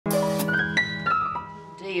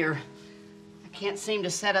dear. I can't seem to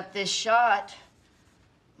set up this shot.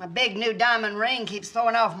 My big new diamond ring keeps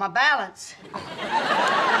throwing off my balance.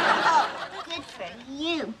 Oh, good for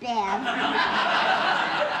you, Bev.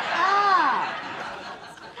 Oh.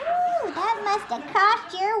 Ooh, that must have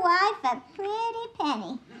cost your wife a pretty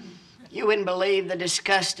penny. You wouldn't believe the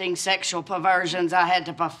disgusting sexual perversions I had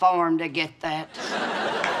to perform to get that.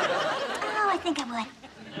 Oh, I think I would.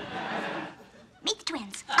 Meet the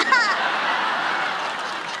twins.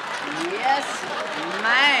 Yes,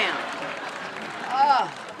 ma'am. Oh,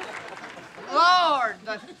 Lord,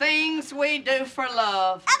 the things we do for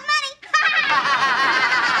love. Of money.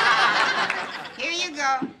 Here you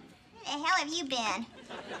go. Where the hell have you been?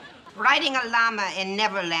 Riding a llama in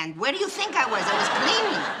Neverland. Where do you think I was? I was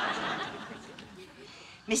cleaning.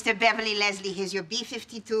 Mr. Beverley Leslie, here's your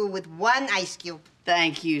B-52 with 1 ice cube.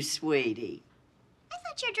 Thank you, sweetie. I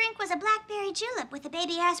thought your drink was a blackberry julep with a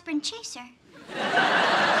baby aspirin chaser.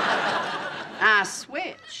 I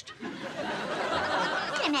switched.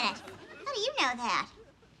 Wait a minute. How do you know that?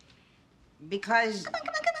 Because... Come on.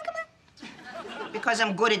 Because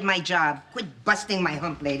I'm good at my job. Quit busting my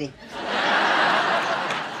hump, lady.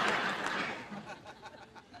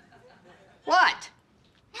 What?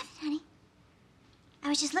 Nothing, honey. I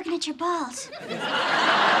was just looking at your balls.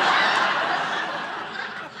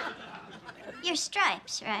 Your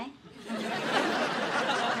stripes, right? Please.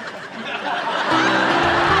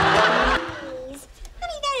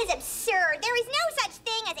 Honey, that is absurd. There is no such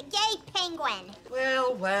thing as a gay penguin.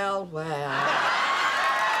 Well, well, well.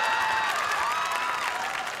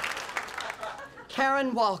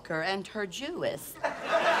 Karen Walker and her Jewess.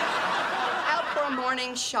 Out for a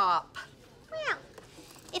morning shop. Well,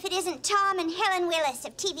 if it isn't Tom and Helen Willis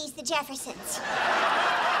of TV's The Jeffersons.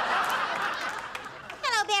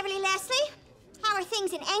 Hello, Beverly Leslie. How are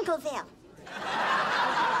things in Ankleville?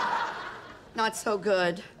 Not so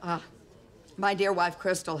good. My dear wife,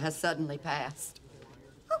 Crystal, has suddenly passed.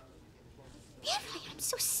 Oh, Beverly, I'm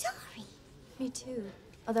so sorry. Me too,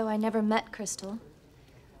 although I never met Crystal.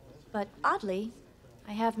 But oddly,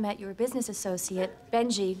 I have met your business associate,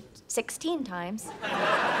 Benji, 16 times.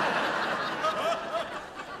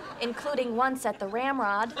 Including once at the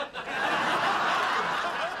Ramrod.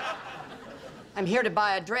 I'm here to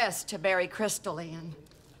buy a dress to bury Crystal in.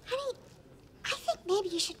 Honey, I think maybe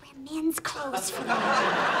you should wear men's clothes for that.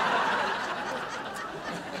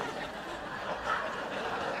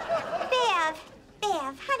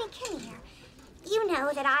 Bev, honey, come here. You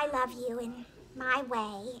know that I love you in my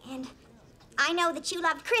way, and I know that you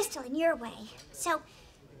loved Crystal in your way. So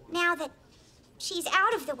now that she's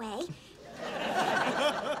out of the way,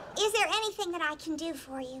 is there anything that I can do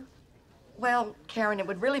for you? Well, Karen, it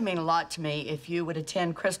would really mean a lot to me if you would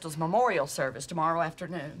attend Crystal's memorial service tomorrow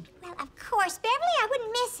afternoon. Well, of course, Beverly, I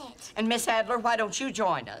wouldn't miss it. And Miss Adler, why don't you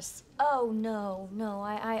join us? Oh, no,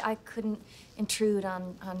 I couldn't intrude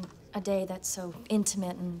on a day that's so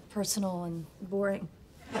intimate and personal and boring.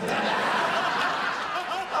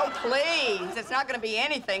 Oh, please. It's not going to be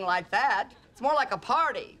anything like that. It's more like a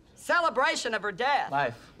party. Celebration of her death.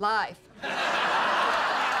 Life.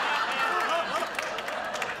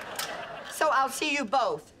 So I'll see you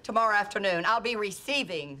both tomorrow afternoon. I'll be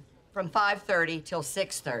receiving from 5:30 till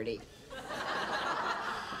 6:30.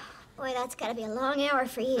 Boy, that's got to be a long hour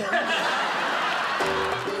for you.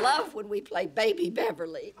 Love when we play Baby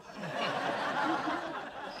Beverly. Yeah.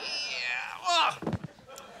 Oh.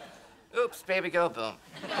 Oops, baby, go boom.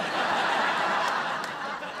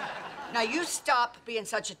 Now, you stop being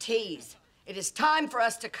such a tease. It is time for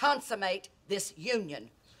us to consummate this union.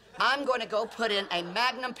 I'm going to go put in a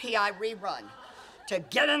Magnum PI rerun to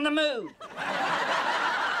get in the mood.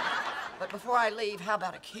 But before I leave, how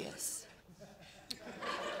about a kiss?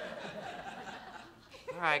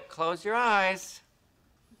 All right, close your eyes.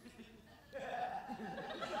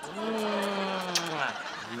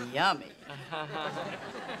 Yummy.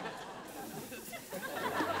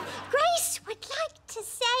 Grace would like to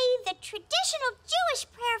say the traditional Jewish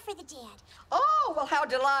prayer for the dead. Oh, well, how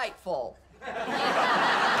delightful.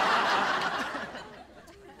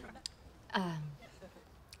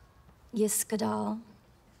 Yiskadal,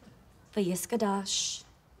 Vayiskadash,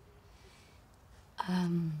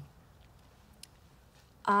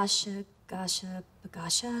 Asha, Gasha,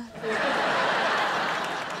 Bagasha.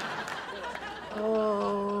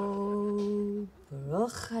 Oh,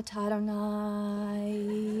 Baruch atah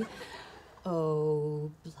Adonai.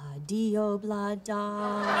 Oh, Bladio, Blada.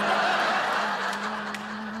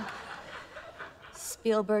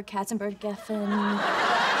 Spielberg, Katzenberg, Geffen.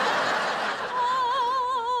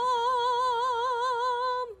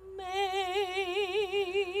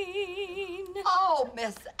 Oh,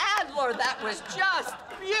 Miss Adler, that was just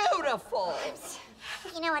beautiful.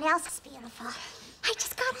 You know what else is beautiful? I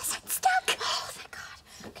just got us unstuck. Oh, thank God.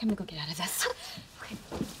 Okay, I'm gonna go get out of this. Okay.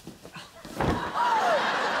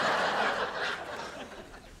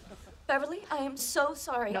 Beverly, I am so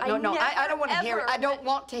sorry. No, I don't want to hear it. I don't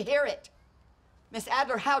want to hear it. Miss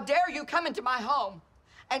Adler, how dare you come into my home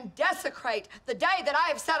and desecrate the day that I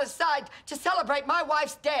have set aside to celebrate my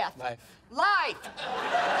wife's death? Life.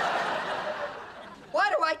 Why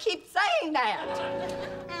do I keep saying that?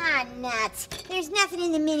 Ah, nuts. There's nothing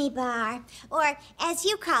in the minibar, or as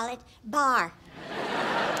you call it, bar.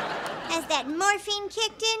 Has that morphine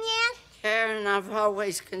kicked in yet? Karen, I've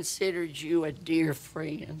always considered you a dear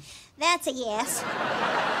friend. That's a yes.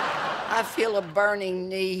 I feel a burning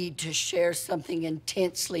need to share something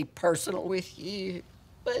intensely personal with you,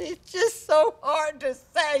 but it's just so hard to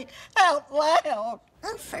say out loud.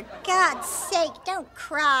 Oh, for God's sake, don't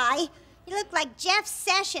cry. You look like Jeff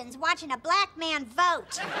Sessions watching a black man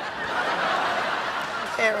vote.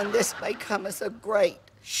 Karen, this may come as a great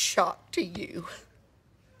shock to you,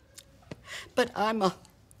 but I'm a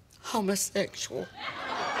homosexual.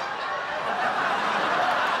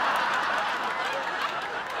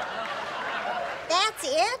 That's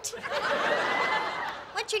it?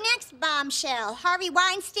 What's your next bombshell? Harvey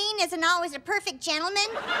Weinstein isn't always a perfect gentleman?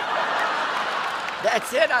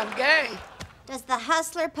 That's it, I'm gay. Does the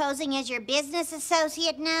hustler posing as your business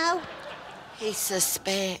associate know? He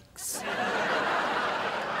suspects.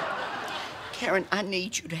 Karen, I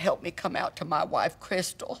need you to help me come out to my wife,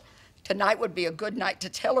 Crystal. Tonight would be a good night to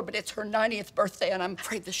tell her, but it's her 90th birthday, and I'm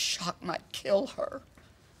afraid the shock might kill her.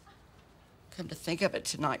 Come to think of it,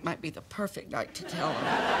 tonight might be the perfect night to tell her.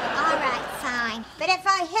 All right, fine. But if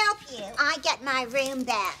I help you, I get my room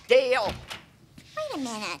back. Deal. Wait a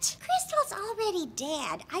minute. Crystal's already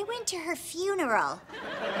dead. I went to her funeral.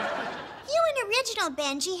 You and Original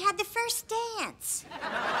Benji had the first dance.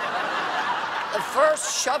 The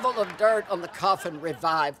first shovel of dirt on the coffin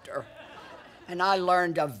revived her. And I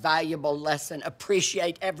learned a valuable lesson.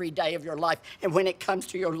 Appreciate every day of your life. And when it comes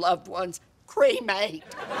to your loved ones, cremate.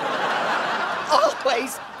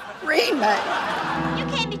 Always cremate. You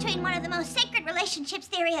came between one of the most sacred relationships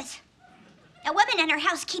there is. A woman and her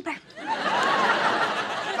housekeeper.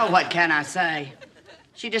 Oh, what can I say?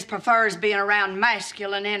 She just prefers being around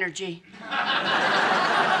masculine energy.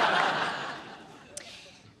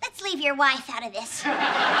 Let's leave your wife out of this. I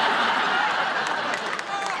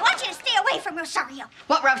want you to stay away from Rosario.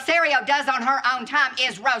 What Rosario does on her own time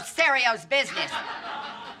is Rosario's business.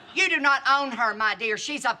 You do not own her, my dear.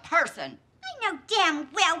 She's a person. I know damn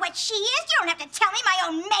well what she is. You don't have to tell me my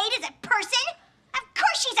own maid is a person. Of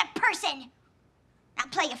course she's a person. I'll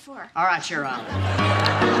play you for her. All right, you're on.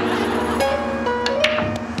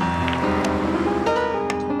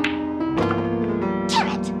 Damn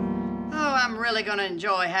it! Oh, I'm really gonna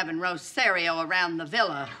enjoy having Rosario around the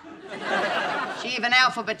villa. She even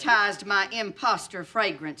alphabetized my imposter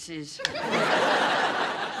fragrances.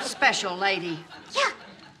 Special lady. Yeah,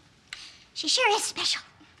 she sure is special.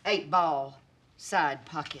 8-ball, side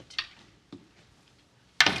pocket.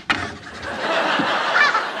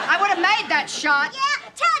 I would have made that shot. Yeah,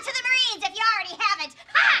 tell it to the Marines if you already haven't.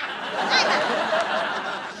 Ha!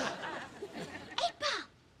 8-ball,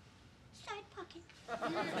 side pocket.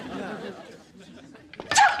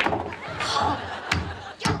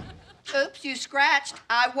 Oops, you scratched.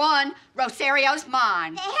 I won. Rosario's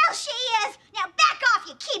mine. The hell she is! Now back off,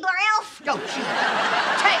 you Keebler elf! Don't you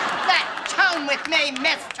take that tone with me,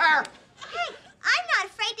 mister! Hey, I'm not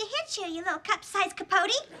afraid to hit you, you little cup-sized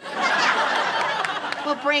capote.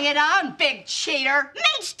 Well, bring it on, big cheater.